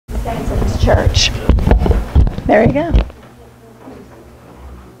church. There you go.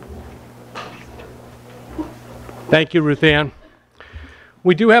 Thank you, Ruth Ann.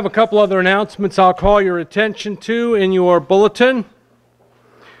 We do have a couple other announcements I'll call your attention to in your bulletin.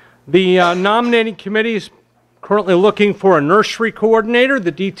 The nominating committee is currently looking for a nursery coordinator.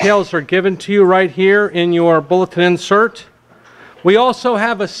 The details are given to you right here in your bulletin insert. We also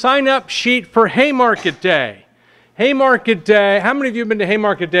have a sign-up sheet for Haymarket Day. Haymarket Day, how many of you have been to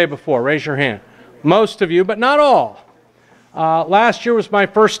Haymarket Day before? Raise your hand. Most of you, but not all. Last year was my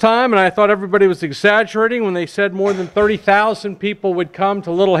first time, and I thought everybody was exaggerating when they said more than 30,000 people would come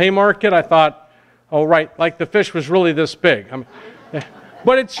to Little Haymarket. I thought, oh, right, like the fish was really this big.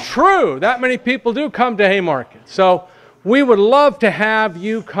 But it's true. That many people do come to Haymarket. So we would love to have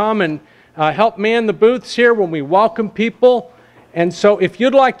you come and help man the booths here when we welcome people. And so if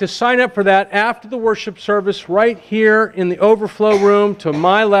you'd like to sign up for that after the worship service, right here in the overflow room to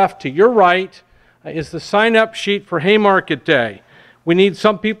my left, to your right, is the sign-up sheet for Haymarket Day. We need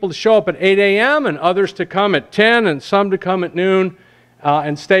some people to show up at 8 a.m. and others to come at 10 and some to come at noon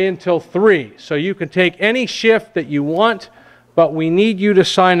and stay until 3. So you can take any shift that you want, but we need you to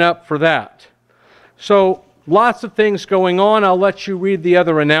sign up for that. So lots of things going on. I'll let you read the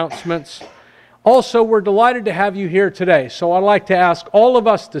other announcements. Also, we're delighted to have you here today. So I'd like to ask all of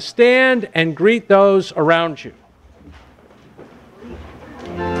us to stand and greet those around you.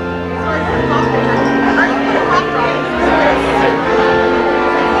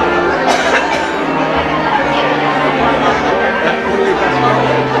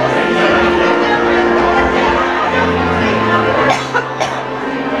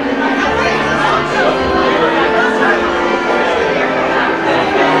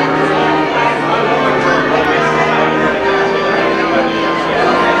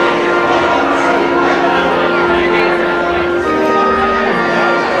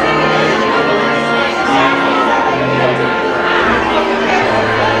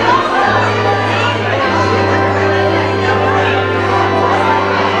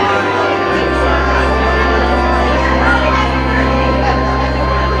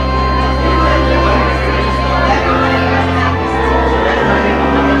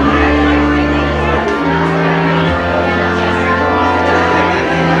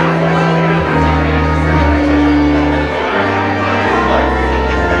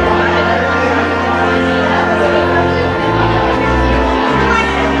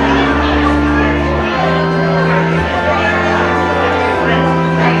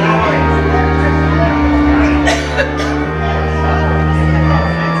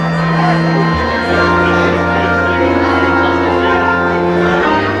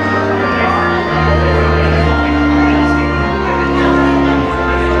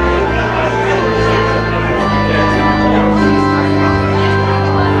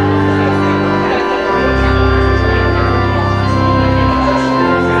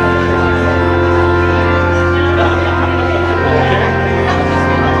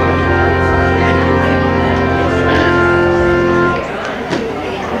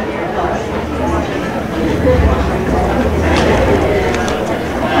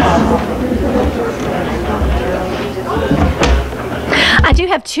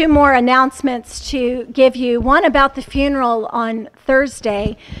 Two more announcements to give you. One about the funeral on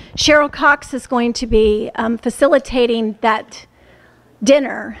Thursday. Cheryl Cox is going to be facilitating that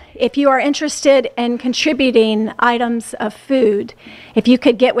dinner. If you are interested in contributing items of food, if you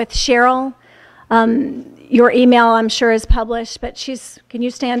could get with Cheryl, your email I'm sure is published, but can you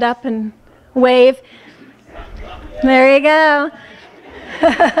stand up and wave? There you go.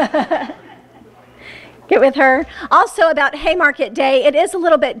 Get with her. Also about Haymarket Day, it is a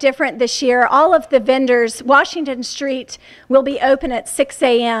little bit different this year. All of the vendors, Washington Street will be open at 6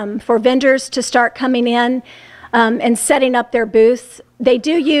 a.m. for vendors to start coming in and setting up their booths. They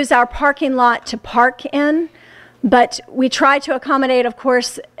do use our parking lot to park in, but we try to accommodate, of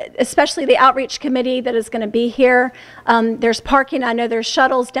course, especially the outreach committee that is going to be here. There's parking. I know there's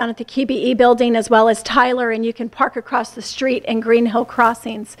shuttles down at the QBE building as well as Tyler, and you can park across the street in Green Hill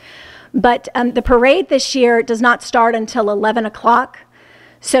Crossings. But the parade this year does not start until 11 o'clock.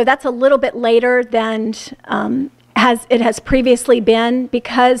 So that's a little bit later than it has previously been.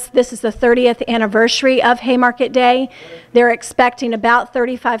 Because this is the 30th anniversary of Haymarket Day, they're expecting about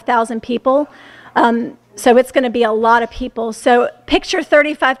 35,000 people. So it's going to be a lot of people. So picture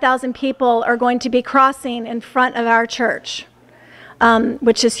 35,000 people are going to be crossing in front of our church,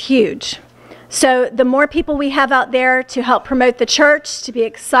 which is huge. So the more people we have out there to help promote the church, to be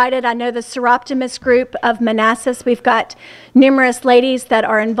excited. I know the Seroptimus group of Manassas, we've got numerous ladies that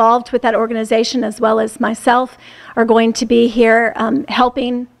are involved with that organization, as well as myself, are going to be here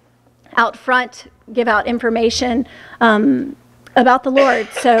helping out front give out information about the Lord.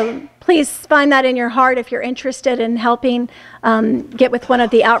 So please find that in your heart if you're interested in helping get with one of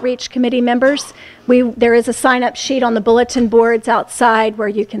the outreach committee members. There is a sign-up sheet on the bulletin boards outside where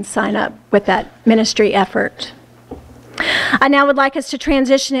you can sign up with that ministry effort. I now would like us to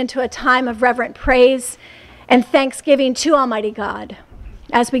transition into a time of reverent praise and thanksgiving to Almighty God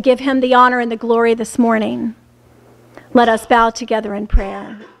as we give him the honor and the glory this morning. Let us bow together in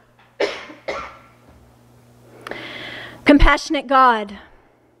prayer. Compassionate God,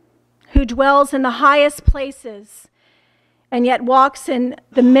 who dwells in the highest places and yet walks in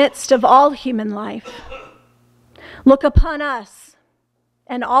the midst of all human life, look upon us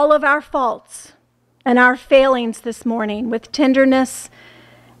and all of our faults and our failings this morning with tenderness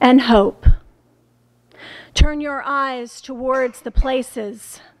and hope. Turn your eyes towards the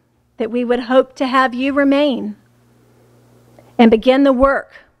places that we would hope to have you remain, and begin the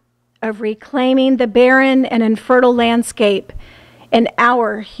work of reclaiming the barren and infertile landscape in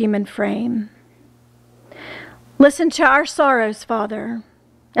our human frame. Listen to our sorrows, Father,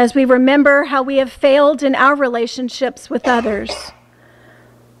 as we remember how we have failed in our relationships with others,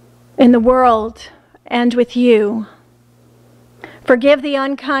 in the world, and with you. Forgive the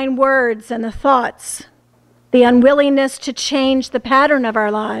unkind words and the thoughts, the unwillingness to change the pattern of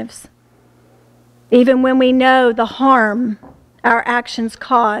our lives, even when we know the harm our actions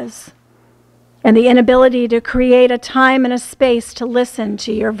cause, and the inability to create a time and a space to listen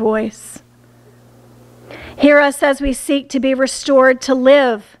to your voice. Hear us as we seek to be restored to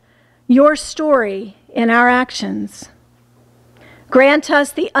live your story in our actions. Grant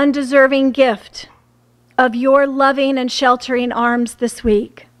us the undeserving gift of your loving and sheltering arms this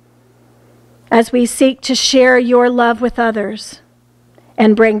week, as we seek to share your love with others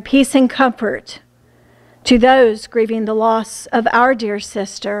and bring peace and comfort to those grieving the loss of our dear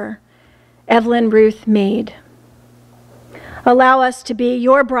sister, Evelyn Ruth Mead. Allow us to be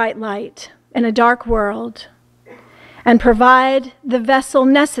your bright light in a dark world and provide the vessel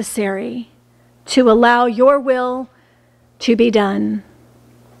necessary to allow your will to be done.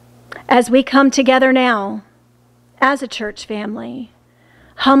 As we come together now as a church family,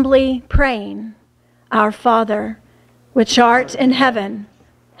 humbly praying, Our Father, which art in heaven,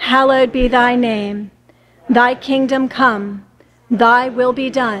 hallowed be thy name. Thy kingdom come, thy will be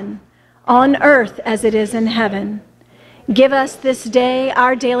done, on earth as it is in heaven. Give us this day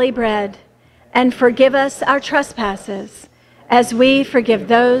our daily bread, and forgive us our trespasses, as we forgive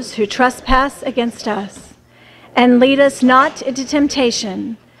those who trespass against us. And lead us not into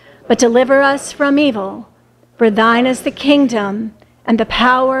temptation, but deliver us from evil. For thine is the kingdom, and the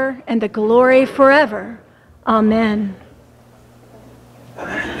power, and the glory forever. Amen.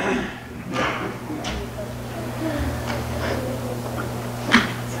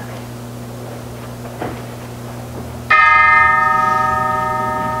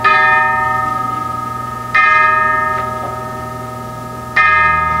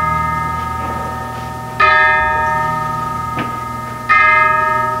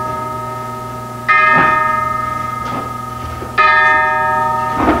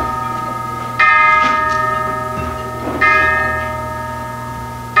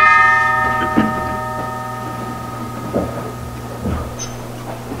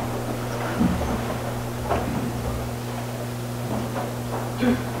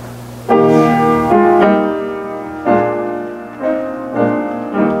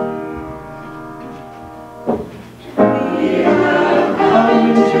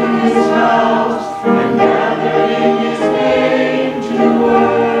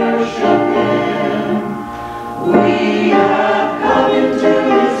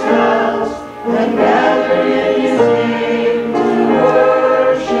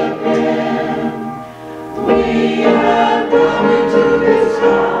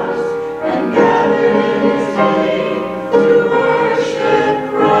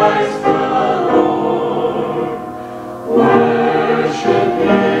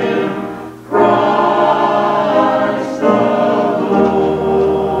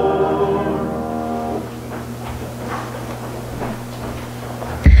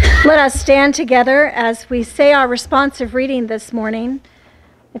 Let us stand together as we say our responsive reading this morning.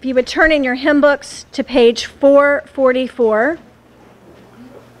 If you would turn in your hymn books to page 444.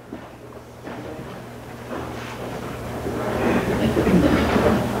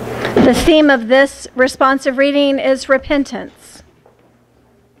 The theme of this responsive reading is repentance.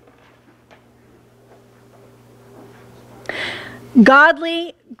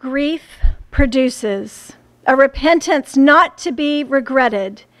 Godly grief produces a repentance not to be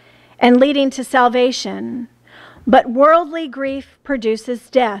regretted and leading to salvation, but worldly grief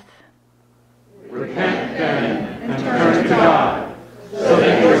produces death Repent then and turn to God, so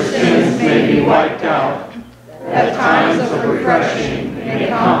that your sins may be wiped out, that times of refreshing may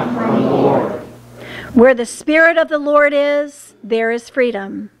come from the Lord. Where the Spirit of the Lord is, there is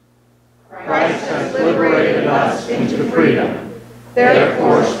freedom. Christ has liberated us into freedom.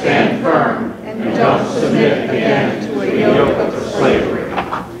 Therefore stand firm and don't submit again to a yoke of slavery.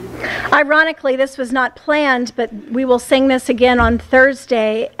 Ironically, this was not planned, but we will sing this again on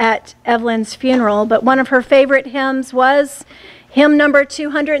Thursday at Evelyn's funeral. But one of her favorite hymns was hymn number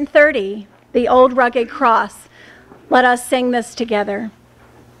 230, The Old Rugged Cross. Let us sing this together.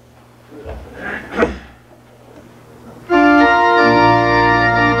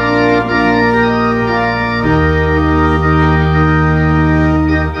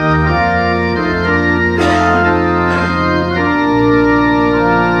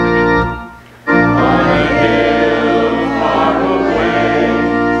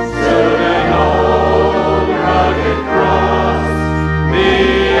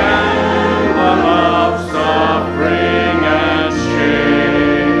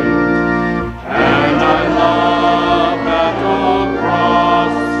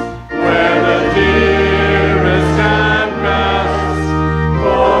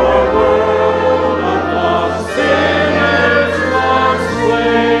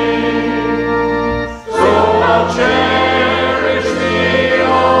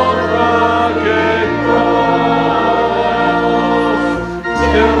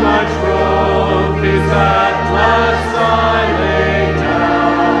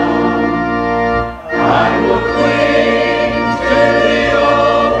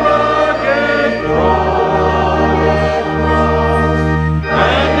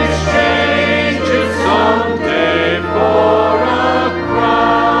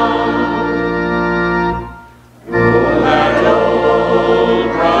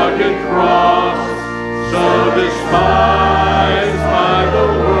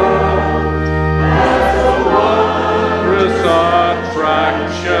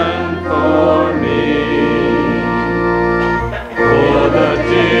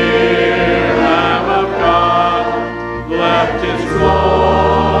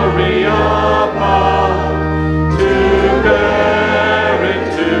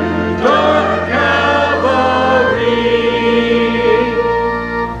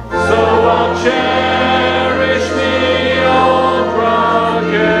 Cherish me.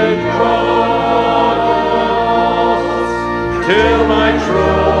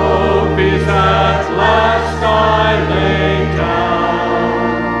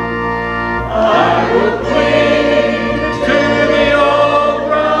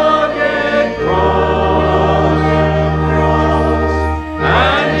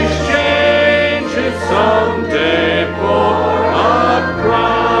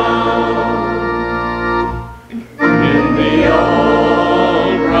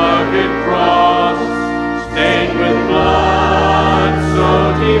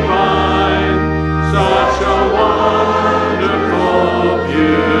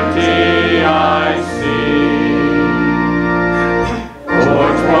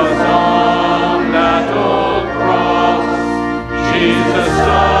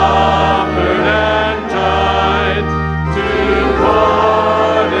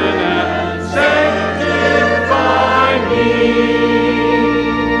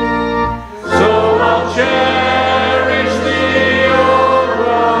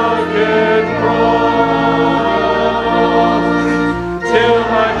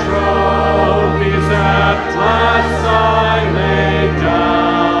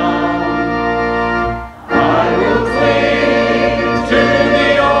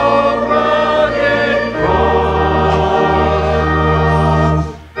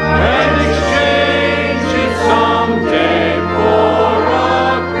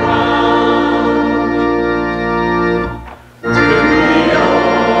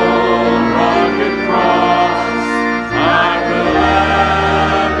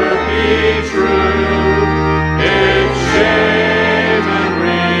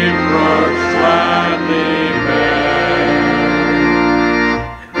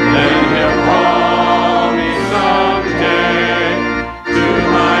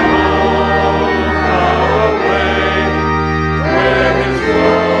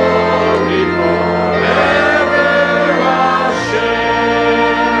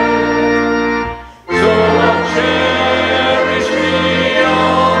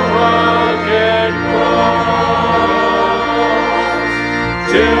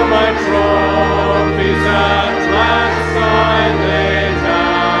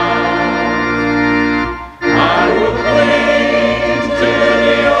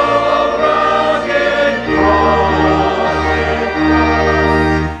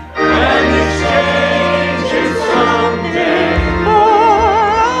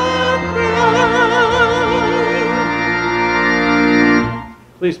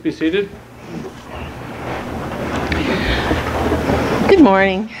 Please be seated. Good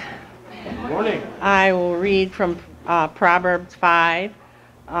morning. Good morning. I will read from Proverbs 5,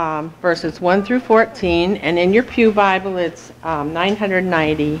 verses 1 through 14, and in your Pew Bible it's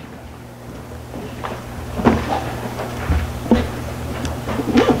 990.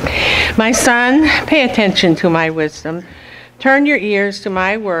 My son, pay attention to my wisdom. Turn your ears to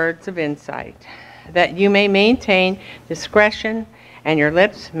my words of insight, that you may maintain discretion and your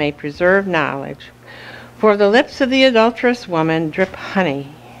lips may preserve knowledge. For the lips of the adulterous woman drip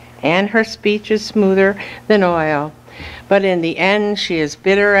honey, and her speech is smoother than oil. But in the end she is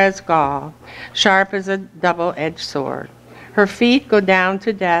bitter as gall, sharp as a double-edged sword. Her feet go down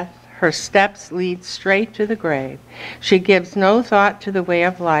to death, her steps lead straight to the grave. She gives no thought to the way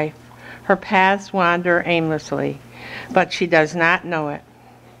of life. Her paths wander aimlessly, but she does not know it.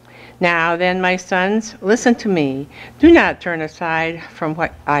 Now then, my sons, listen to me. Do not turn aside from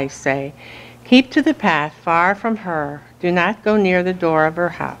what I say. Keep to the path far from her. Do not go near the door of her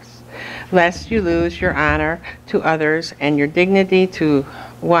house, lest you lose your honor to others and your dignity to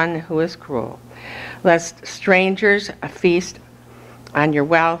one who is cruel, lest strangers feast on your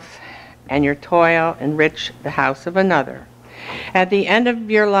wealth and your toil enrich the house of another. At the end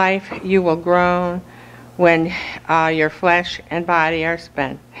of your life you will groan when your flesh and body are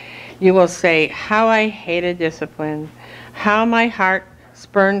spent. You will say, how I hated discipline, how my heart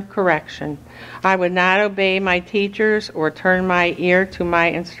spurned correction. I would not obey my teachers or turn my ear to my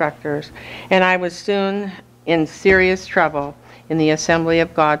instructors, and I was soon in serious trouble in the assembly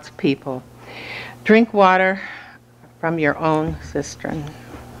of God's people. Drink water from your own cistern.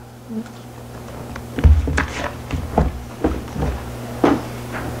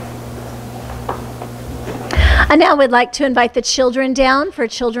 And now we'd like to invite the children down for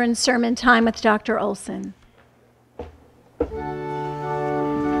children's sermon time with Dr. Olson.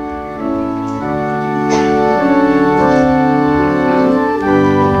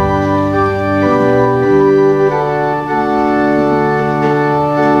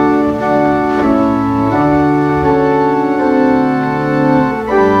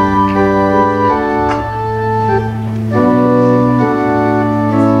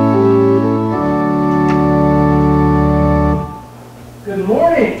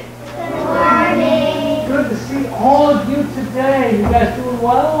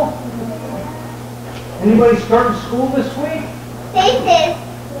 Anybody starting school this week? Faces.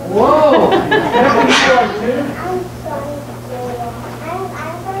 Whoa! That's what you start too? I'm starting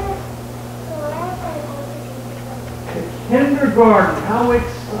The kindergarten. How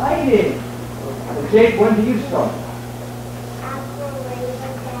exciting! Well, Jake, when do you start?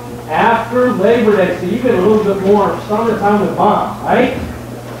 After Labor Day. So you get a little bit more summertime with Mom, right?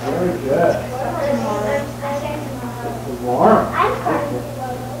 Very good. Tomorrow.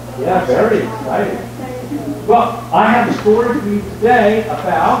 Yeah, very exciting. Well, I have a story for you today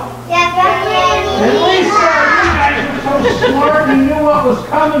about and Lisa. You guys are so smart. You knew what was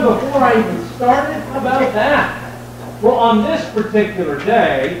coming before I even started. How about that? Well, on this particular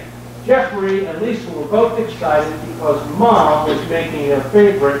day, Jeffrey and Lisa were both excited because Mom was making their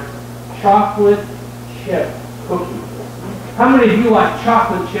favorite chocolate chip cookie. How many of you like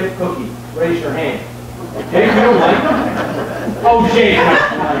chocolate chip cookies? Raise your hand. Jake, you don't like them? Oh, Jake.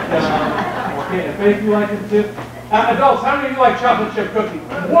 Okay, and Faith, you like them too? Adults, how many of you like chocolate chip cookies?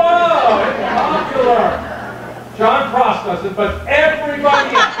 Whoa, it's popular. John Frost doesn't, but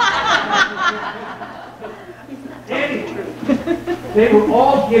everybody else. Anyway, they were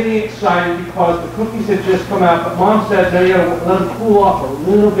all getting excited because the cookies had just come out, but Mom said, no, you gotta let them cool off a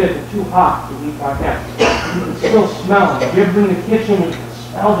little bit. They're too hot to eat right now. You can still smell them. If you're ever in the kitchen, you can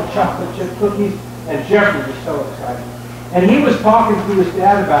smell the chocolate chip cookies, and Jeffrey was so excited. And he was talking to his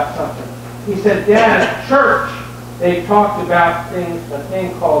dad about something. He said, Dad, at church, they talked about a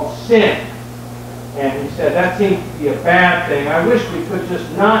thing called sin. And he said, that seems to be a bad thing. I wish we could just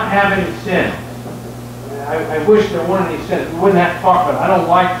not have any sin. I wish there weren't any sins. We wouldn't have to talk about it. I don't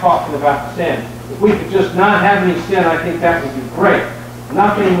like talking about sin. If we could just not have any sin, I think that would be great.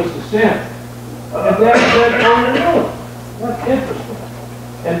 Nothing was a sin. And Dad said, oh, no. That's interesting.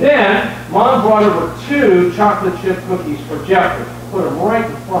 And then, Mom brought over 2 chocolate chip cookies for Jeffrey. Put them right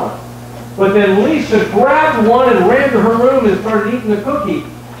in front. But then Lisa grabbed one and ran to her room and started eating the cookie.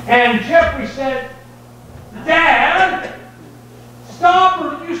 And Jeffrey said, Dad, stop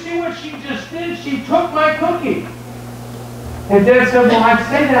her. Did you see what she just did? She took my cookie. And Dad said, well, I'd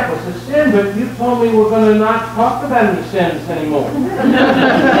say that was a sin, but you told me we're going to not talk about any sins anymore. And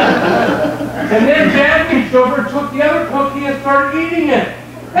then Dad reached over, took the other cookie, and started eating it.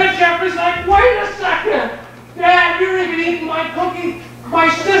 And Jeffrey's like, wait a second. Dad, you're even eating my cookie. My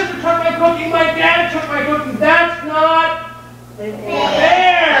sister took my cookie, my dad took my cookie. That's not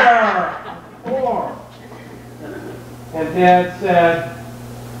fair. Or, and Dad said,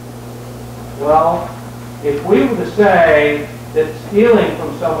 well, if we were to say that stealing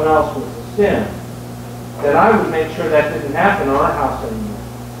from someone else was a sin, then I would make sure that didn't happen in our house anymore.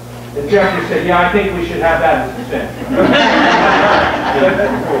 And Jeffrey said, yeah, I think we should have that as a sin.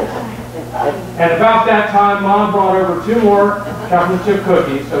 And about that time, Mom brought over 2 more chocolate chip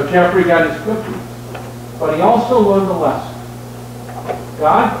cookies, so Jeffrey got his cookies. But he also learned a lesson.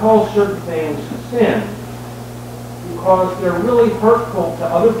 God calls certain things sin because they're really hurtful to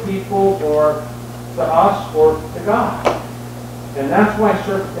other people or to us or to God. And that's why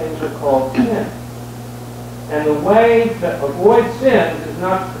certain things are called sin. And the way to avoid sins is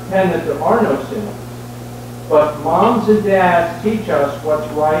not to pretend that there are no sins, but moms and dads teach us what's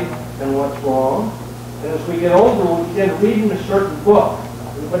right and what's wrong. And as we get older, we begin reading a certain book.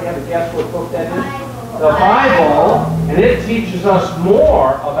 Anybody have a guess what book that is? The Bible. And it teaches us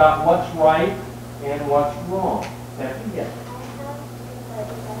more about what's right and what's wrong. Yes.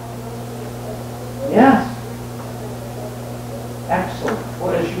 Yes. Excellent.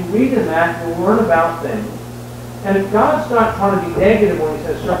 Well, as you read in that, you'll learn about things. And God's not trying to be negative when he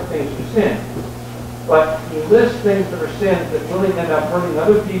says certain things are sin. But he lists things that are sins that really end up hurting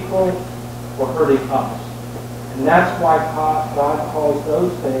other people or hurting us. And that's why God calls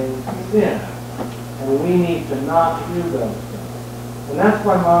those things sin. And we need to not do those things. And that's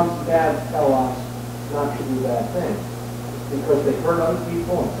why moms and dads tell us not to do bad things. Because they hurt other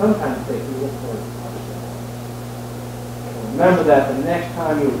people and sometimes they do it for ourselves. Remember that the next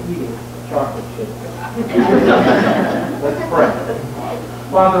time you're eating chocolate chip. Let's pray.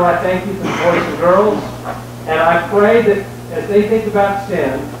 Father, I thank you for the boys and girls, and I pray that as they think about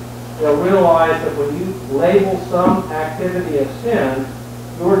sin, they'll realize that when you label some activity as sin,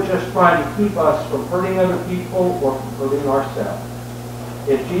 you're just trying to keep us from hurting other people or from hurting ourselves.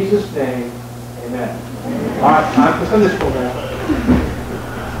 In Jesus' name, amen. All right, time for Sunday school now.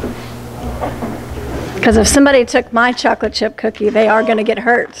 Because if somebody took my chocolate chip cookie, they are going to get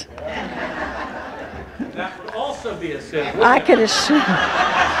hurt. That would also be a sin. I could assume.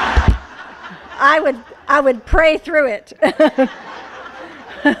 I would pray through it.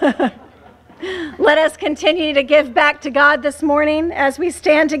 Let us continue to give back to God this morning as we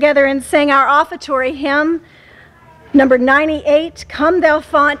stand together and sing our offertory hymn, number 98, Come Thou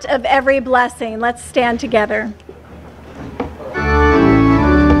Font of Every Blessing. Let's stand together.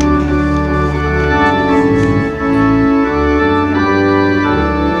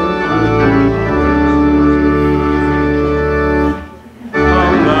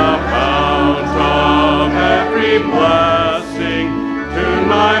 Blessing, tune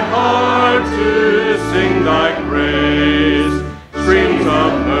my heart to sing thy praise. Streams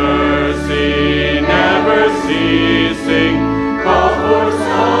of mercy never ceasing, call for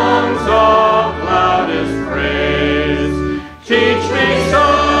songs of loudest praise. Teach me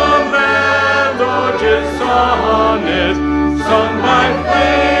some melodious sonnet, sung by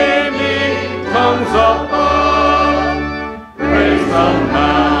flaming tongues above. Praise the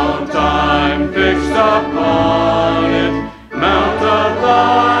mount I'm fixed upon it, mount of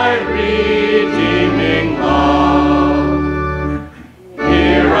thy redeeming love.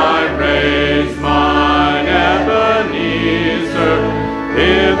 Here I raise mine Ebenezer,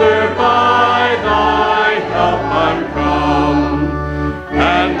 hither by thy help I'm come,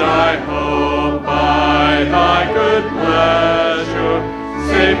 and I hope by thy good pleasure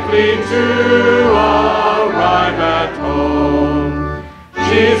safely to arrive at home.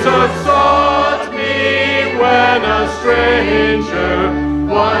 Jesus sought me when a stranger,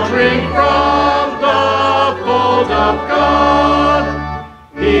 wandering from the fold of God.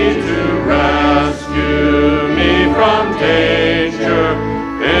 He to rescue me from danger,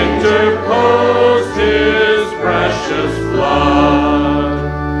 interposed his precious blood.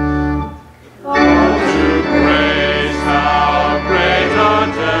 Oh, to grace how great a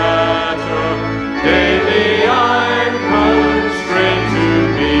debtor daily I'm constrained to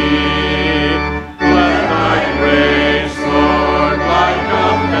be. Let thy grace, Lord, like a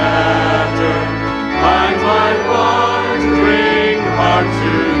fetter, bind my wandering heart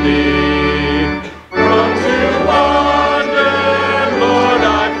to thee. Prone to wander, Lord, I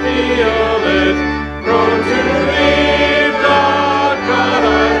feel it, prone to leave the God I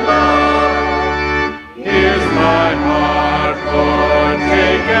love. Here's my heart, Lord,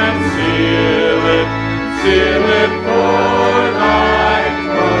 take and seal it for thy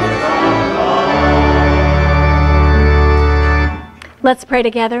most love. Let's pray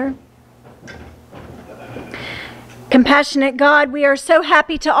together. Compassionate God, we are so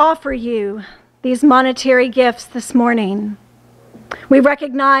happy to offer you these monetary gifts this morning. We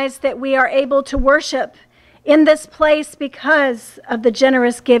recognize that we are able to worship in this place because of the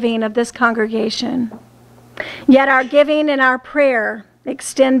generous giving of this congregation. Yet our giving and our prayer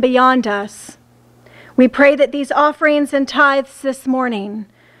extend beyond us. We pray that these offerings and tithes this morning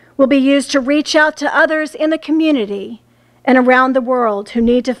will be used to reach out to others in the community and around the world who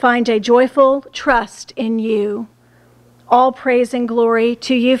need to find a joyful trust in you. All praise and glory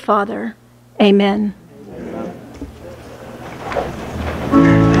to you, Father. Amen.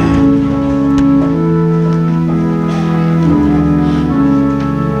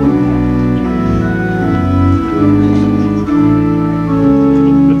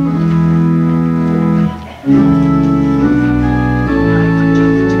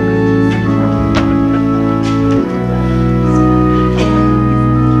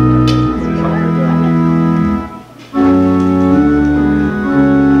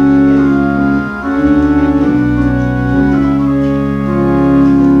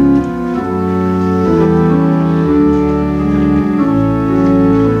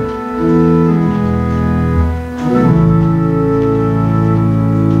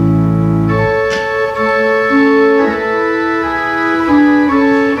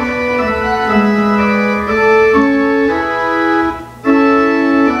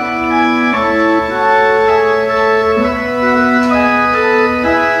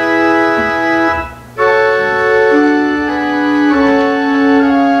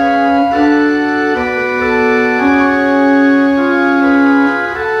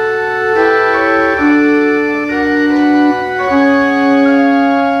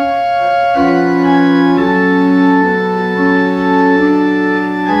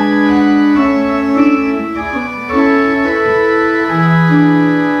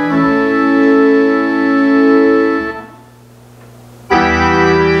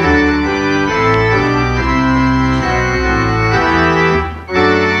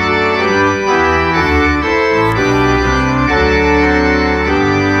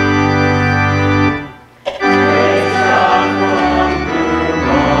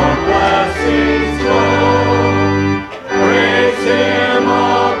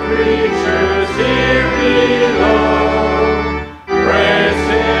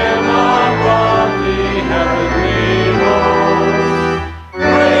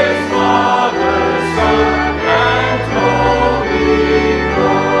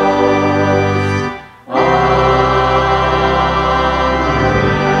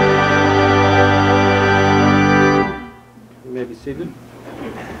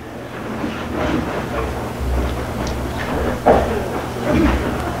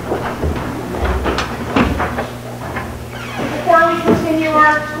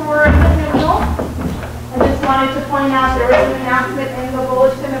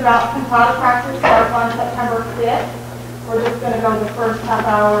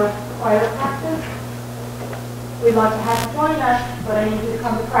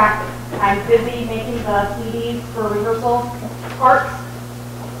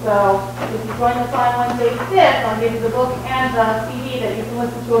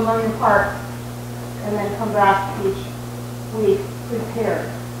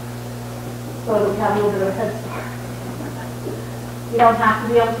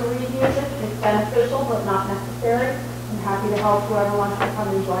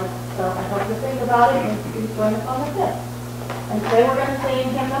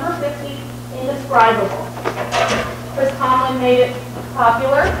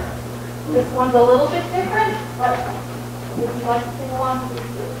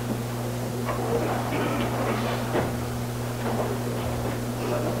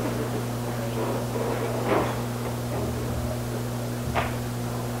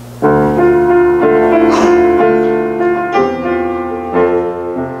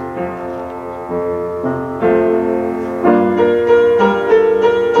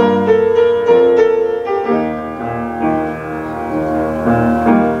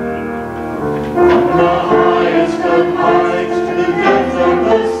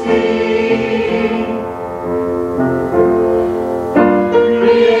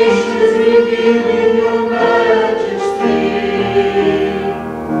 Creation is revealed in your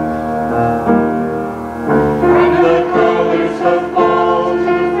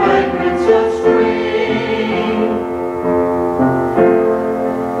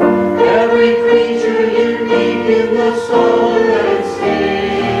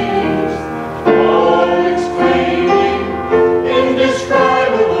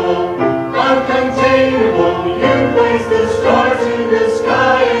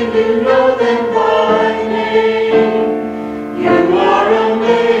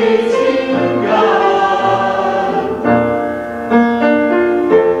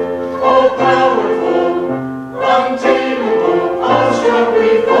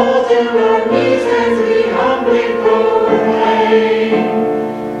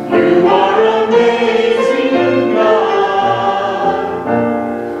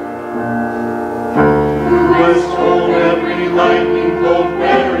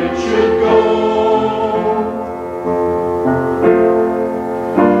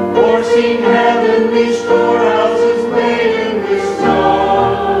or seen heavenly storehouses made in this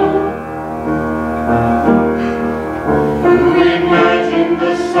stone. Who imagined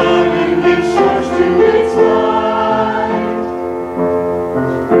the sun and gives source to its light,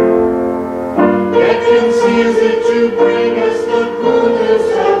 yet conceals it to bring us the coolness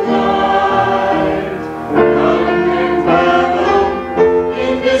of night. Unfathomable,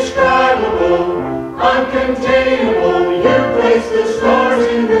 indescribable, uncontainable, you place the stars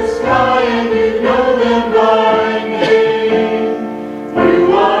in the sky and you know them by name.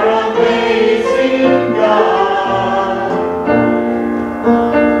 You are amazing, God.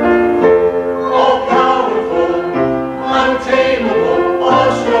 All-powerful, untamable,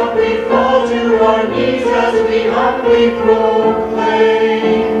 awestruck we fall to our knees as we humbly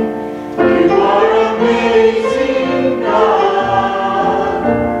proclaim. You are amazing, God.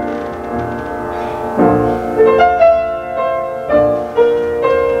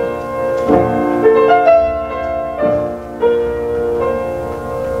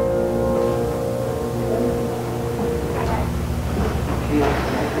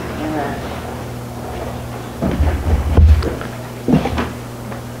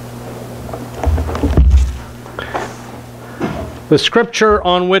 The scripture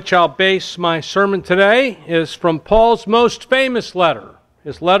on which I'll base my sermon today is from Paul's most famous letter,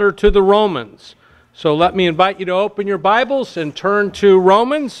 his letter to the Romans. So let me invite you to open your Bibles and turn to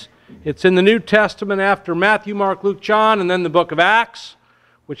Romans. It's in the New Testament after Matthew, Mark, Luke, John, and then the book of Acts,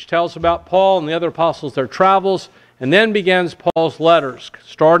 which tells about Paul and the other apostles, their travels, and then begins Paul's letters,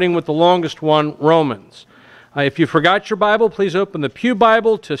 starting with the longest one, Romans. If you forgot your Bible, please open the Pew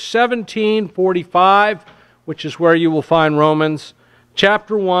Bible to 1745, which is where you will find Romans.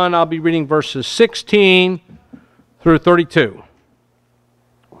 Chapter 1, I'll be reading verses 16 through 32.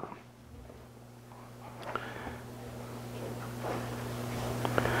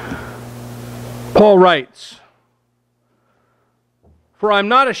 Paul writes, "For I'm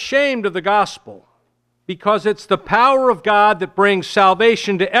not ashamed of the gospel, because it's the power of God that brings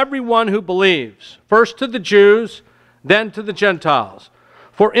salvation to everyone who believes, first to the Jews, then to the Gentiles.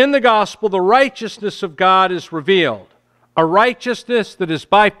 For in the gospel the righteousness of God is revealed, a righteousness that is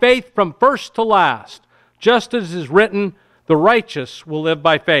by faith from first to last, just as is written, the righteous will live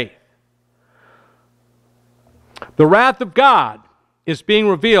by faith. The wrath of God is being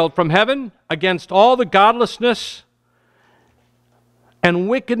revealed from heaven against all the godlessness and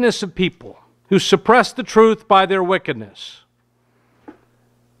wickedness of people who suppress the truth by their wickedness.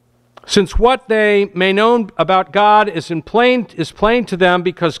 Since what they may know about God is plain to them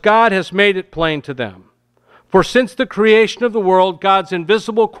because God has made it plain to them. For since the creation of the world, God's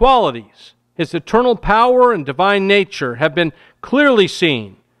invisible qualities, His eternal power and divine nature have been clearly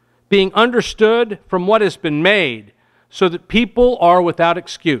seen, being understood from what has been made, so that people are without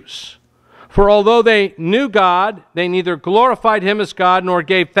excuse. For although they knew God, they neither glorified Him as God nor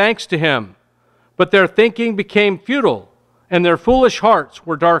gave thanks to Him, but their thinking became futile, and their foolish hearts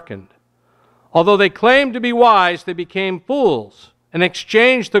were darkened. Although they claimed to be wise, they became fools and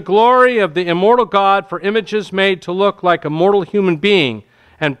exchanged the glory of the immortal God for images made to look like a mortal human being,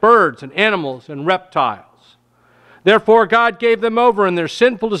 and birds and animals and reptiles. Therefore God gave them over in their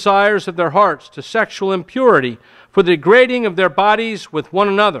sinful desires of their hearts to sexual impurity for the degrading of their bodies with one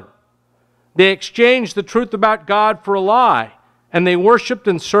another. They exchanged the truth about God for a lie, and they worshipped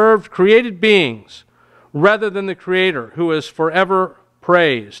and served created beings rather than the Creator, who is forever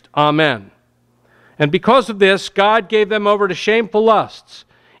praised. Amen. And because of this, God gave them over to shameful lusts.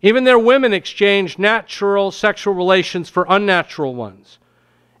 Even their women exchanged natural sexual relations for unnatural ones.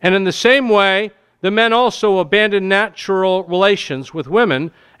 And in the same way, the men also abandoned natural relations with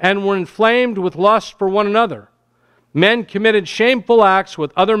women and were inflamed with lust for one another. Men committed shameful acts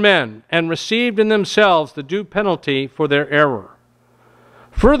with other men and received in themselves the due penalty for their error.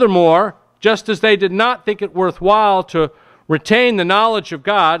 Furthermore, just as they did not think it worthwhile to retain the knowledge of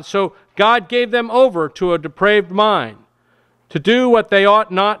God, so God gave them over to a depraved mind, to do what they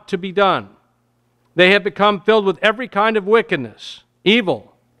ought not to be done. They have become filled with every kind of wickedness,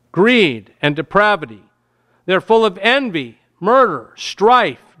 evil, greed, and depravity. They're full of envy, murder,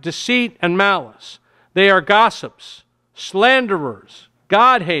 strife, deceit, and malice. They are gossips, slanderers,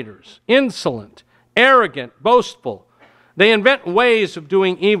 God-haters, insolent, arrogant, boastful. They invent ways of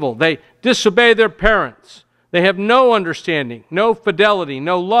doing evil. They disobey their parents. They have no understanding, no fidelity,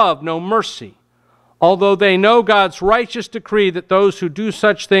 no love, no mercy. Although they know God's righteous decree that those who do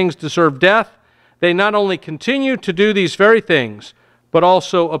such things deserve death, they not only continue to do these very things, but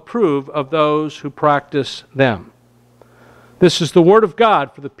also approve of those who practice them." This is the word of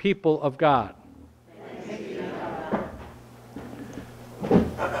God for the people of God.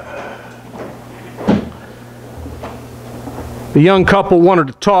 The young couple wanted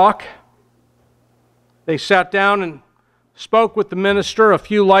to talk. They sat down and spoke with the minister, a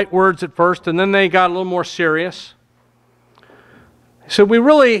few light words at first, and then they got a little more serious. So we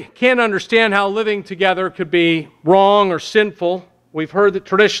really can't understand how living together could be wrong or sinful. We've heard that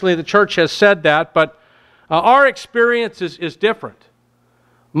traditionally the church has said that, but our experience is different.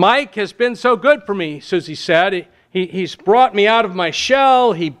 Mike has been so good for me, Susie said. He's brought me out of my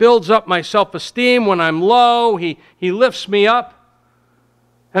shell. He builds up my self-esteem when I'm low. He lifts me up.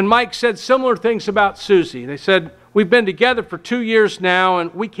 And Mike said similar things about Susie. They said, we've been together for 2 years now,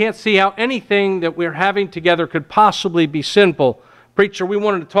 and we can't see how anything that we're having together could possibly be sinful. Preacher, we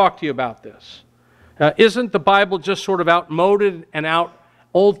wanted to talk to you about this. Isn't the Bible just sort of outmoded and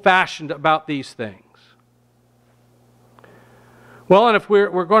old-fashioned about these things? Well, and if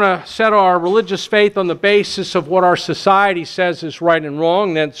we're going to set our religious faith on the basis of what our society says is right and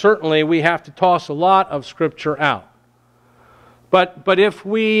wrong, then certainly we have to toss a lot of Scripture out. But if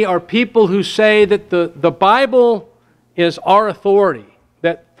we are people who say that the Bible is our authority,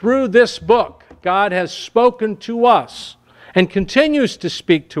 that through this book God has spoken to us and continues to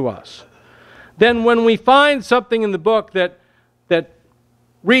speak to us, then when we find something in the book that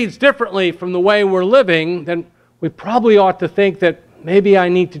reads differently from the way we're living, then we probably ought to think that maybe I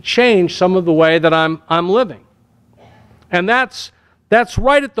need to change some of the way that I'm living. And that's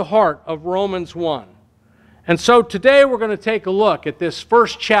right at the heart of Romans 1. And so today we're going to take a look at this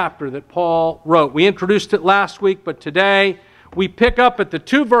first chapter that Paul wrote. We introduced it last week, but today we pick up at the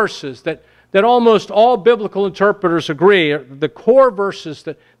two verses that almost all biblical interpreters agree are the core verses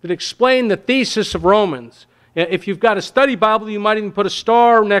that explain the thesis of Romans. If you've got a study Bible, you might even put a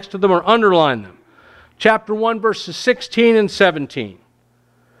star next to them or underline them. Chapter 1, verses 16 and 17.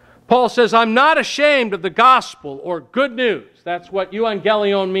 Paul says, I'm not ashamed of the gospel, or good news. That's what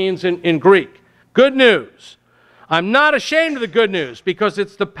euangelion means in Greek. Good news. I'm not ashamed of the good news because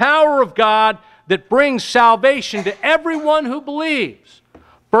it's the power of God that brings salvation to everyone who believes.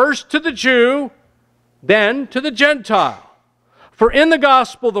 First to the Jew, then to the Gentile. For in the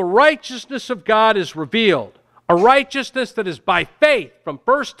gospel the righteousness of God is revealed, a righteousness that is by faith from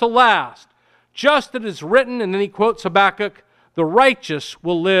first to last, just as it is written, and then he quotes Habakkuk, the righteous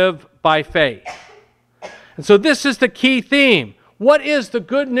will live by faith. And so this is the key theme. What is the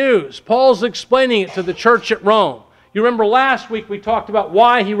good news? Paul's explaining it to the church at Rome. You remember last week we talked about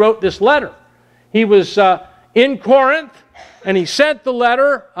why he wrote this letter. He was in Corinth, and he sent the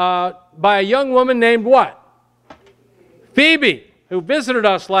letter by a young woman named what? Phoebe, who visited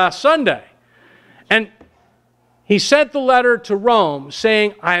us last Sunday. And he sent the letter to Rome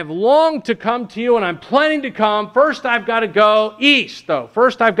saying, I have longed to come to you and I'm planning to come. First I've got to go east, though.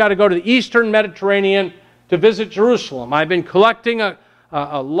 First I've got to go to the eastern Mediterranean to visit Jerusalem. I've been collecting a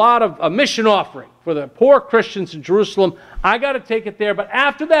lot of a mission offering for the poor Christians in Jerusalem. I got to take it there. But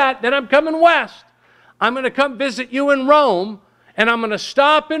after that, then I'm coming west. I'm going to come visit you in Rome, and I'm going to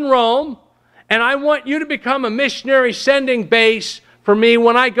stop in Rome, and I want you to become a missionary sending base for me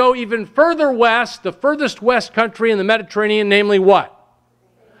when I go even further west, the furthest west country in the Mediterranean, namely what?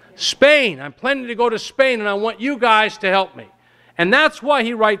 Spain. I'm planning to go to Spain, and I want you guys to help me. And that's why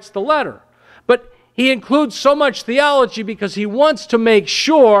he writes the letter. But he includes so much theology because he wants to make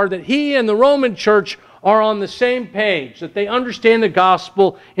sure that he and the Roman church are on the same page, that they understand the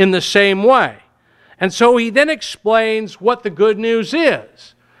gospel in the same way. And so he then explains what the good news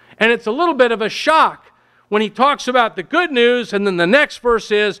is. And it's a little bit of a shock when he talks about the good news, and then the next verse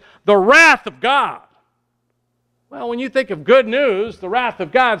is the wrath of God. Well, when you think of good news, the wrath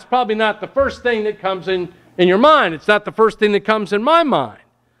of God is probably not the first thing that comes in your mind. It's not the first thing that comes in my mind.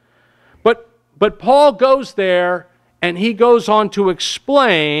 But Paul goes there, and he goes on to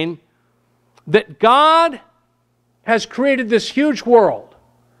explain that God has created this huge world.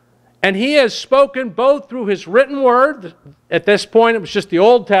 And he has spoken both through his written word. At this point, it was just the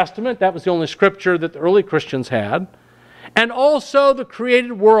Old Testament. That was the only scripture that the early Christians had. And also the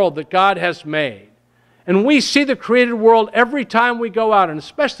created world that God has made. And we see the created world every time we go out, and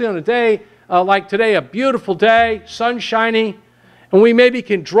especially on a day like today, a beautiful day, sun shining, and we maybe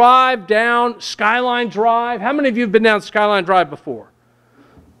can drive down Skyline Drive. How many of you have been down Skyline Drive before?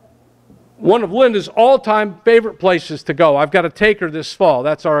 One of Linda's all-time favorite places to go. I've got to take her this fall.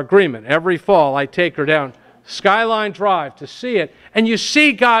 That's our agreement. Every fall I take her down Skyline Drive to see it. And you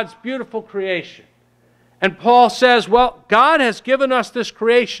see God's beautiful creation. And Paul says, well, God has given us this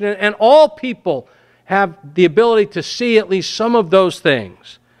creation, and all people have the ability to see at least some of those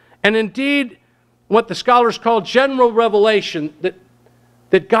things. And indeed, what the scholars call general revelation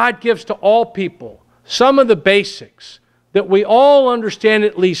that God gives to all people, some of the basics that we all understand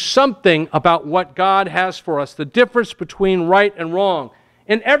at least something about what God has for us, the difference between right and wrong.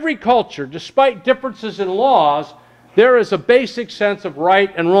 In every culture, despite differences in laws, there is a basic sense of right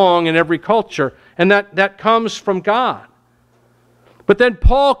and wrong in every culture, and that comes from God. But then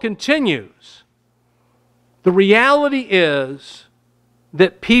Paul continues. The reality is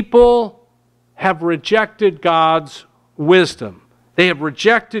that people have rejected God's wisdom. They have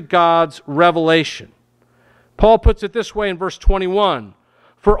rejected God's revelation. Paul puts it this way in verse 21.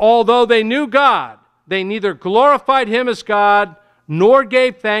 For although they knew God, they neither glorified him as God nor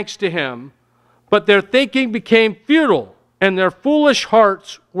gave thanks to him, but their thinking became futile, and their foolish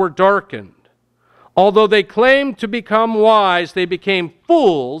hearts were darkened. Although they claimed to become wise, they became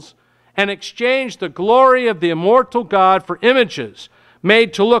fools and exchanged the glory of the immortal God for images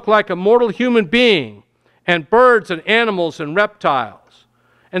made to look like a mortal human being, and birds and animals and reptiles.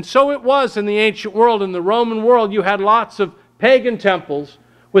 And so it was in the ancient world. In the Roman world, you had lots of pagan temples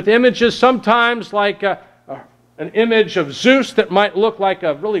with images, sometimes like an image of Zeus that might look like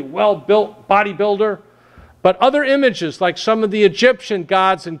a really well-built bodybuilder, but other images like some of the Egyptian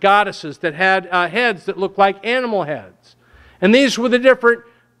gods and goddesses that had heads that looked like animal heads. And these were the different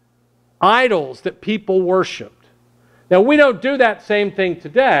idols that people worshiped. Now, we don't do that same thing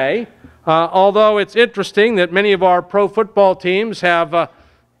today, although it's interesting that many of our pro football teams have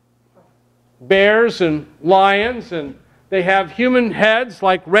bears and lions, and they have human heads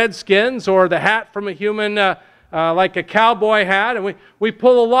like redskins, or the hat from a human like a cowboy hat, and we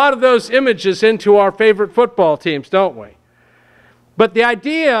pull a lot of those images into our favorite football teams, don't we? But the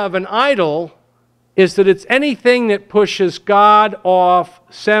idea of an idol is that it's anything that pushes God off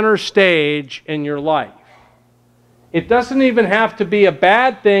center stage in your life. It doesn't even have to be a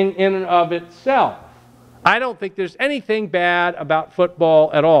bad thing in and of itself. I don't think there's anything bad about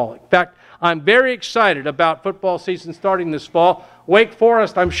football at all. In fact, I'm very excited about football season starting this fall. Wake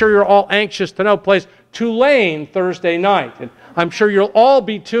Forest, I'm sure you're all anxious to know, plays Tulane Thursday night. And I'm sure you'll all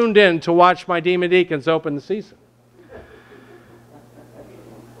be tuned in to watch my Demon Deacons open the season.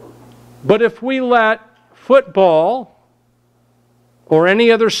 But if we let football or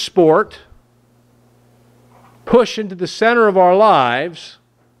any other sport push into the center of our lives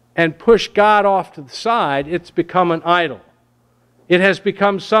and push God off to the side, it's become an idol. It has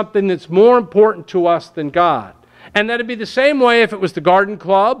become something that's more important to us than God. And that'd be the same way if it was the garden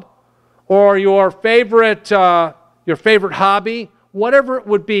club or your favorite hobby, whatever it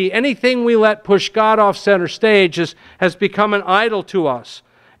would be. Anything we let push God off center stage has become an idol to us.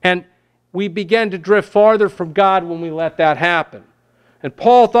 And we begin to drift farther from God when we let that happen. And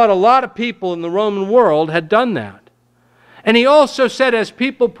Paul thought a lot of people in the Roman world had done that. And he also said as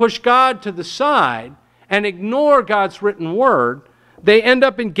people push God to the side and ignore God's written word, they end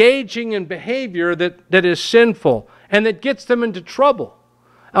up engaging in behavior that is sinful and that gets them into trouble.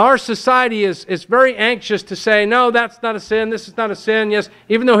 Our society is very anxious to say, no, that's not a sin, this is not a sin. Yes,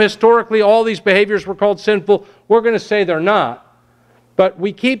 even though historically all these behaviors were called sinful, we're going to say they're not. But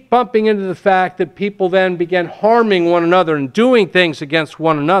we keep bumping into the fact that people then begin harming one another and doing things against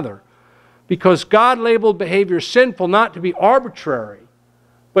one another, because God labeled behavior sinful not to be arbitrary,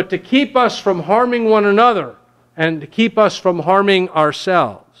 but to keep us from harming one another and to keep us from harming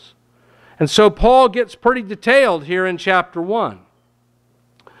ourselves. And so Paul gets pretty detailed here in chapter 1.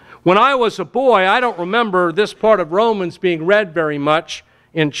 When I was a boy, I don't remember this part of Romans being read very much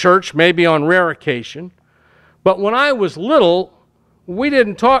in church, maybe on rare occasion. But when I was little, we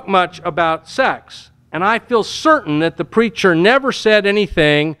didn't talk much about sex. And I feel certain that the preacher never said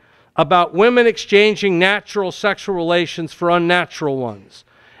anything about women exchanging natural sexual relations for unnatural ones,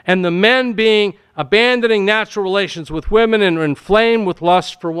 and the men abandoning natural relations with women and inflamed with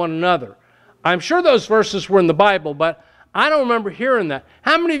lust for one another. I'm sure those verses were in the Bible, but I don't remember hearing that.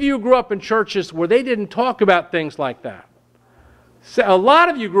 How many of you grew up in churches where they didn't talk about things like that? So a lot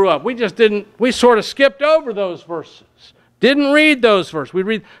of you grew up. We sort of skipped over those verses. Didn't read those verses. We'd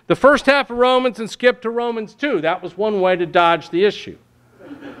read the first half of Romans and skip to Romans 2. That was one way to dodge the issue.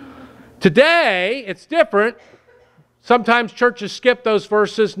 Today, it's different. Sometimes churches skip those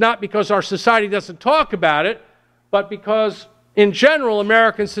verses, not because our society doesn't talk about it, but because, in general,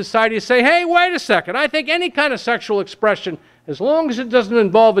 American society say, hey, wait a second, I think any kind of sexual expression, as long as it doesn't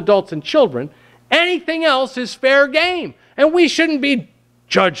involve adults and children, anything else is fair game. And we shouldn't be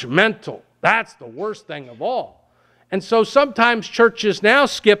judgmental. That's the worst thing of all. And so sometimes churches now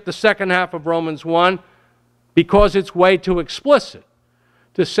skip the second half of Romans 1 because it's way too explicit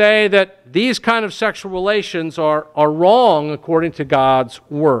to say that these kind of sexual relations are wrong according to God's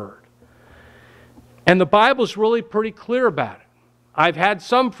word. And the Bible's really pretty clear about it. I've had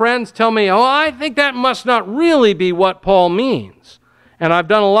some friends tell me, oh, I think that must not really be what Paul means. And I've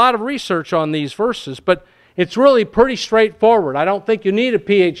done a lot of research on these verses, but it's really pretty straightforward. I don't think you need a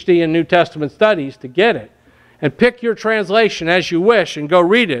PhD in New Testament studies to get it. And pick your translation as you wish and go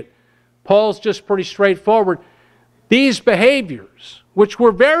read it. Paul's just pretty straightforward. These behaviors, which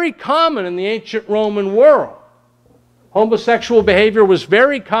were very common in the ancient Roman world, homosexual behavior was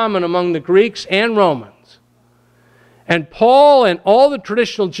very common among the Greeks and Romans. And Paul and all the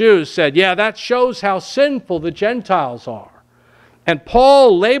traditional Jews said, yeah, that shows how sinful the Gentiles are. And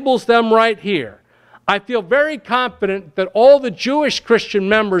Paul labels them right here. I feel very confident that all the Jewish Christian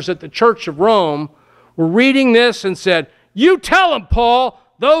members at the Church of Rome were reading this and said, you tell them, Paul,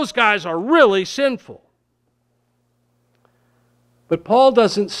 those guys are really sinful. But Paul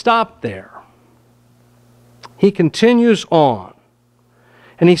doesn't stop there. He continues on.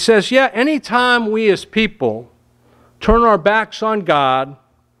 And he says, yeah, anytime we as people turn our backs on God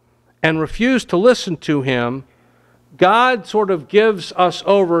and refuse to listen to Him, God sort of gives us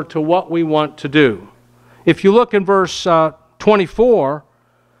over to what we want to do. If you look in verse 24,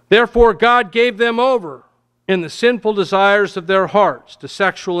 therefore God gave them over in the sinful desires of their hearts to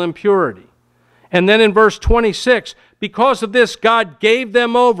sexual impurity. And then in verse 26, because of this God gave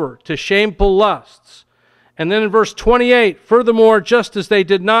them over to shameful lusts. And then in verse 28, furthermore, just as they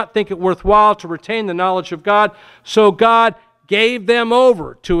did not think it worthwhile to retain the knowledge of God, so God gave them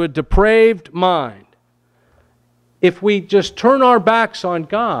over to a depraved mind. If we just turn our backs on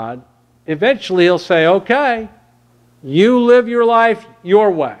God, eventually He'll say, okay, you live your life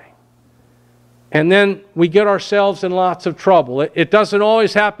your way. And then we get ourselves in lots of trouble. It doesn't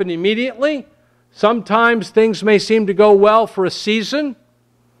always happen immediately. Sometimes things may seem to go well for a season,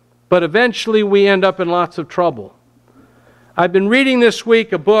 but eventually we end up in lots of trouble. I've been reading this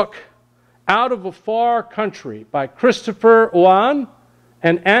week a book, Out of a Far Country, by Christopher Yuan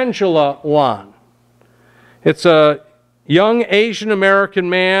and Angela Yuan. It's a young Asian American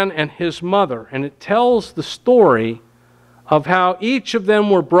man and his mother, and it tells the story of how each of them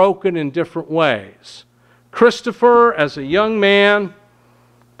were broken in different ways. Christopher, as a young man,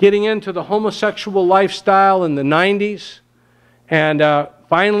 getting into the homosexual lifestyle in the 90s, and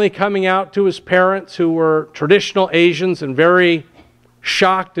finally coming out to his parents, who were traditional Asians and very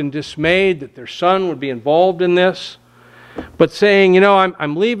shocked and dismayed that their son would be involved in this, but saying, you know,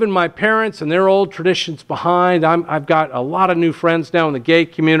 I'm leaving my parents and their old traditions behind. I've got a lot of new friends now in the gay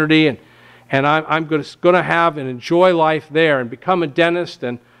community, and I'm going to have and enjoy life there and become a dentist,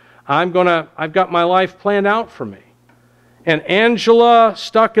 and I've got my life planned out for me. And Angela,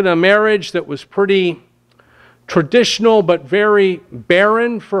 stuck in a marriage that was pretty traditional but very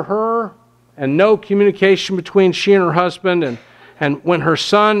barren for her, and no communication between she and her husband, and when her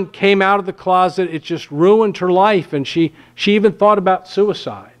son came out of the closet, it just ruined her life, and she even thought about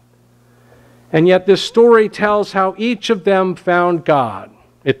suicide. And yet this story tells how each of them found God.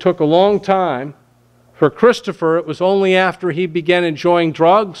 It took a long time. For Christopher, it was only after he began enjoying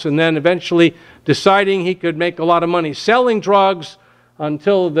drugs and then eventually deciding he could make a lot of money selling drugs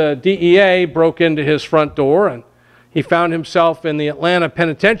until the DEA broke into his front door and he found himself in the Atlanta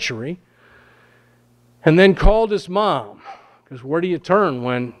penitentiary and then called his mom, because where do you turn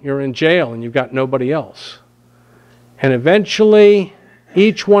when you're in jail and you've got nobody else? And eventually,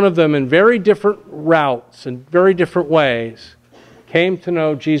 each one of them in very different routes and very different ways came to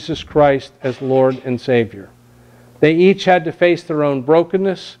know Jesus Christ as Lord and Savior. They each had to face their own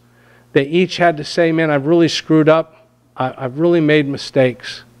brokenness. They each had to say, man, I've really screwed up. I've really made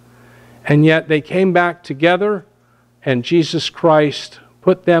mistakes. And yet they came back together, and Jesus Christ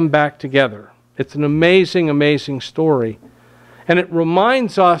put them back together. It's an amazing, amazing story. And it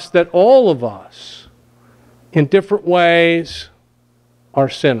reminds us that all of us, in different ways, are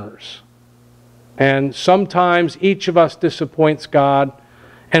sinners. And sometimes each of us disappoints God,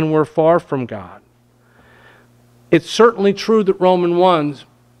 and we're far from God. It's certainly true that Romans 1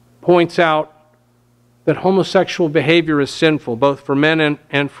 points out that homosexual behavior is sinful, both for men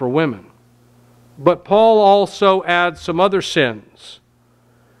and for women. But Paul also adds some other sins.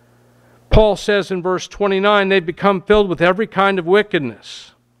 Paul says in verse 29, they've become filled with every kind of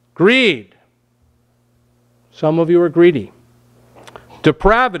wickedness. Greed. Some of you are greedy.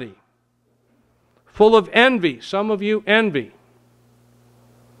 Depravity. Full of envy. Some of you envy.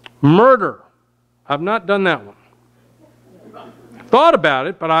 Murder. I've not done that one. Thought about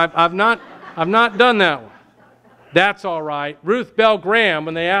it, but I've not done that one. That's all right. Ruth Bell Graham,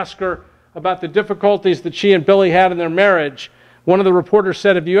 when they asked her about the difficulties that she and Billy had in their marriage, one of the reporters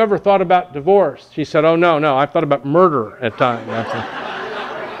said, have you ever thought about divorce? She said, oh, no, I've thought about murder at times.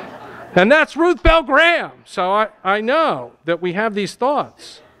 And that's Ruth Bell Graham. So I know that we have these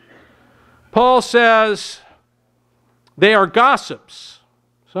thoughts. Paul says they are gossips.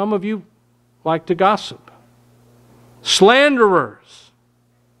 Some of you like to gossip. Slanderers.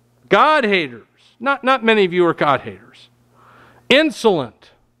 God haters. Not many of you are God haters.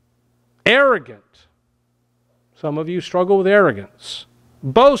 Insolent. Arrogant. Some of you struggle with arrogance.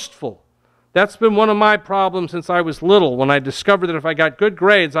 Boastful. That's been one of my problems since I was little, when I discovered that if I got good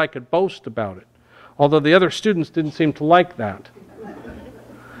grades, I could boast about it. Although the other students didn't seem to like that.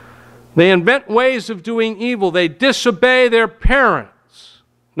 They invent ways of doing evil. They disobey their parents.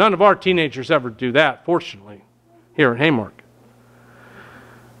 None of our teenagers ever do that, fortunately, here at Haymarket.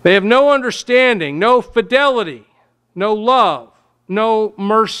 They have no understanding, no fidelity, no love, no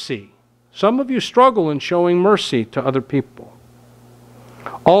mercy. Some of you struggle in showing mercy to other people.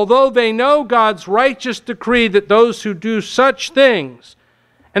 Although they know God's righteous decree that those who do such things,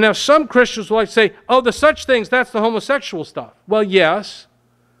 and now some Christians will like to say, oh, the such things, that's the homosexual stuff. Well, yes,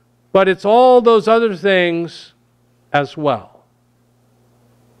 but it's all those other things as well.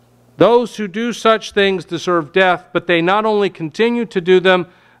 Those who do such things deserve death, but they not only continue to do them,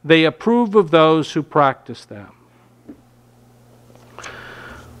 they approve of those who practice them.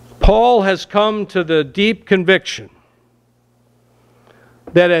 Paul has come to the deep conviction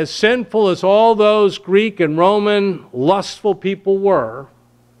that as sinful as all those Greek and Roman lustful people were,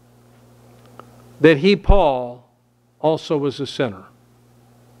 that he, Paul, also was a sinner.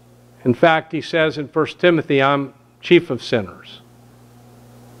 In fact, he says in 1 Timothy, I'm chief of sinners.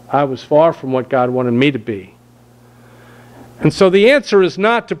 I was far from what God wanted me to be. And so the answer is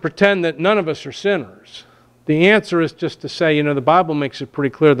not to pretend that none of us are sinners. The answer is just to say, you know, the Bible makes it pretty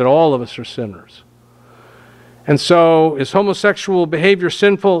clear that all of us are sinners. And so, is homosexual behavior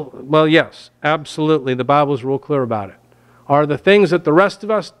sinful? Well, yes, absolutely. The Bible is real clear about it. Are the things that the rest of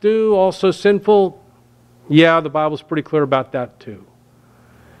us do also sinful? Yeah, the Bible's pretty clear about that too.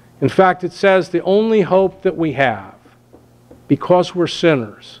 In fact, it says the only hope that we have, because we're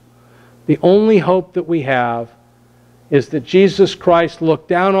sinners, the only hope that we have is that Jesus Christ looked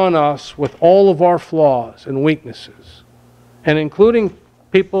down on us with all of our flaws and weaknesses, and including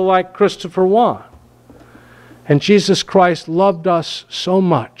people like Christopher Wan. And Jesus Christ loved us so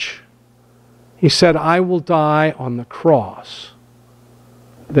much, he said, I will die on the cross,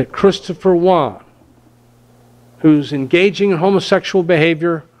 that Christopher Wan, who's engaging in homosexual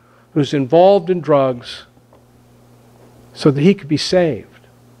behavior, who's involved in drugs, so that he could be saved,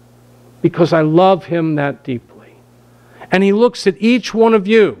 because I love him that deeply. And he looks at each one of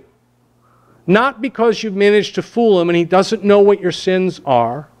you, not because you've managed to fool him and he doesn't know what your sins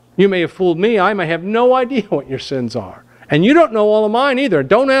are. You may have fooled me. I may have no idea what your sins are. And you don't know all of mine either.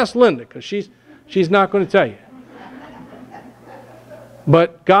 Don't ask Linda, because she's not going to tell you.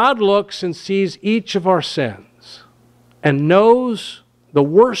 But God looks and sees each of our sins and knows the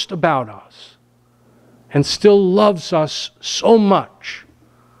worst about us and still loves us so much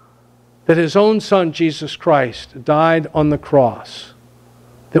that his own Son, Jesus Christ, died on the cross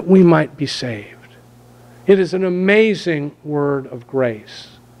that we might be saved. It is an amazing word of grace.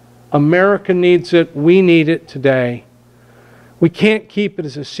 America needs it. We need it today. We can't keep it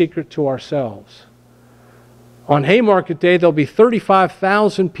as a secret to ourselves. On Haymarket Day, there'll be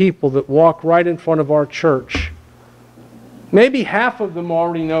 35,000 people that walk right in front of our church. Maybe half of them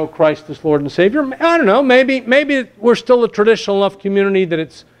already know Christ as Lord and Savior. I don't know. Maybe we're still a traditional enough community that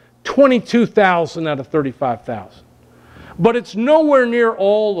it's 22,000 out of 35,000. But it's nowhere near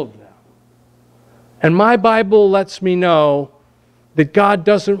all of them. And my Bible lets me know that God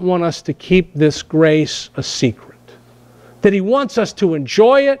doesn't want us to keep this grace a secret. That he wants us to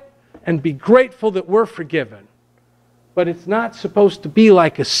enjoy it and be grateful that we're forgiven. But it's not supposed to be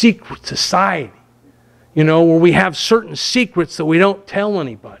like a secret society, you know, where we have certain secrets that we don't tell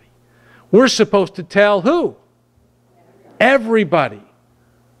anybody. We're supposed to tell who? Everybody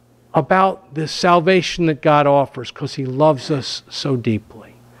about this salvation that God offers, because he loves us so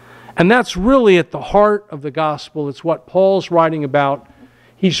deeply. And that's really at the heart of the gospel. It's what Paul's writing about.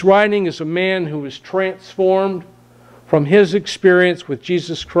 He's writing as a man who is transformed from his experience with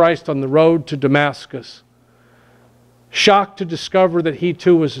Jesus Christ on the road to Damascus, shocked to discover that he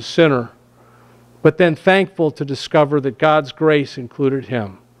too was a sinner, but then thankful to discover that God's grace included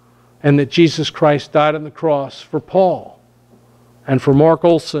him, and that Jesus Christ died on the cross for Paul and for Mark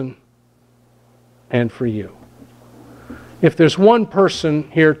Olson and for you. If there's one person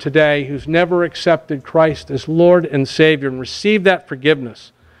here today who's never accepted Christ as Lord and Savior and received that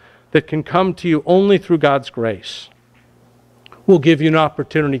forgiveness that can come to you only through God's grace, we'll give you an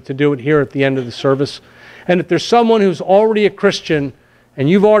opportunity to do it here at the end of the service. And if there's someone who's already a Christian and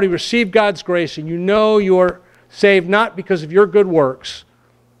you've already received God's grace, and you know you're saved not because of your good works,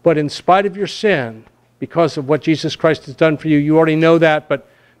 but in spite of your sin, because of what Jesus Christ has done for you. You already know that, but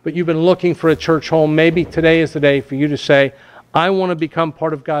you've been looking for a church home. Maybe today is the day for you to say, I want to become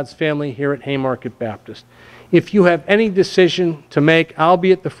part of God's family here at Haymarket Baptist. If you have any decision to make, I'll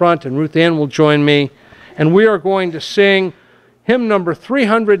be at the front, and Ruth Ann will join me, and we are going to sing hymn number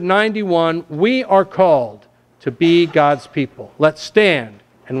 391, We Are Called to Be God's People. Let's stand,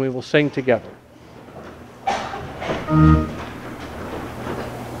 and we will sing together.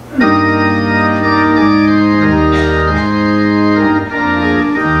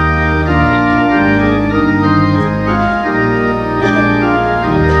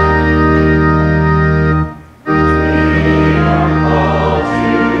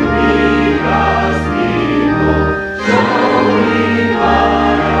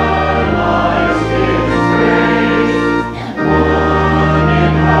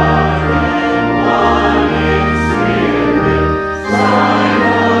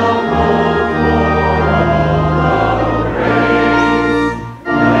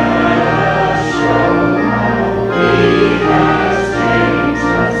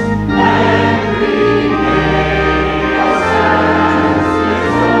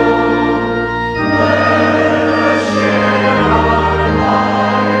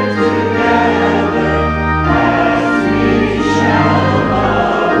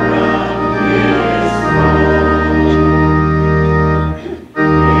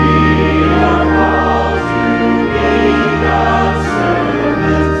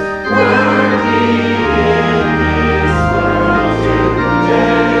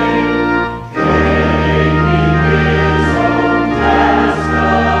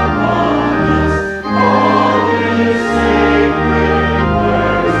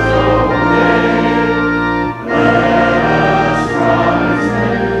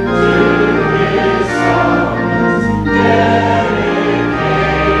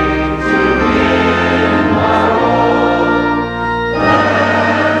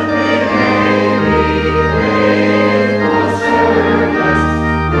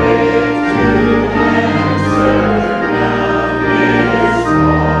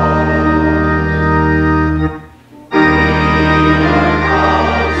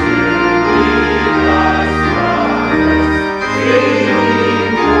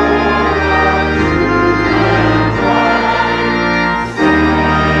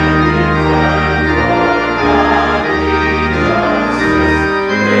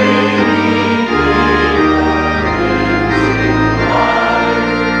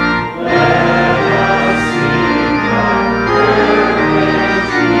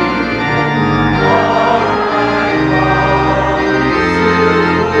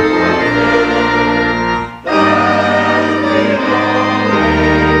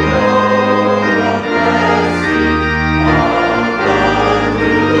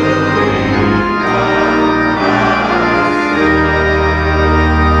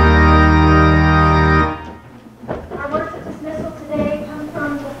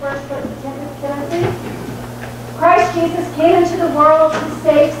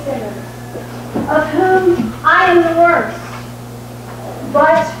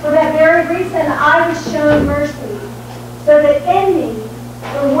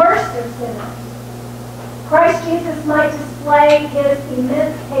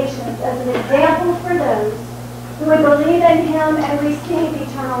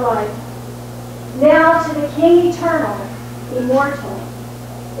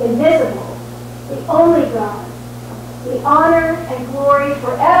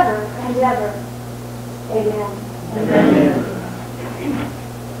 Amen.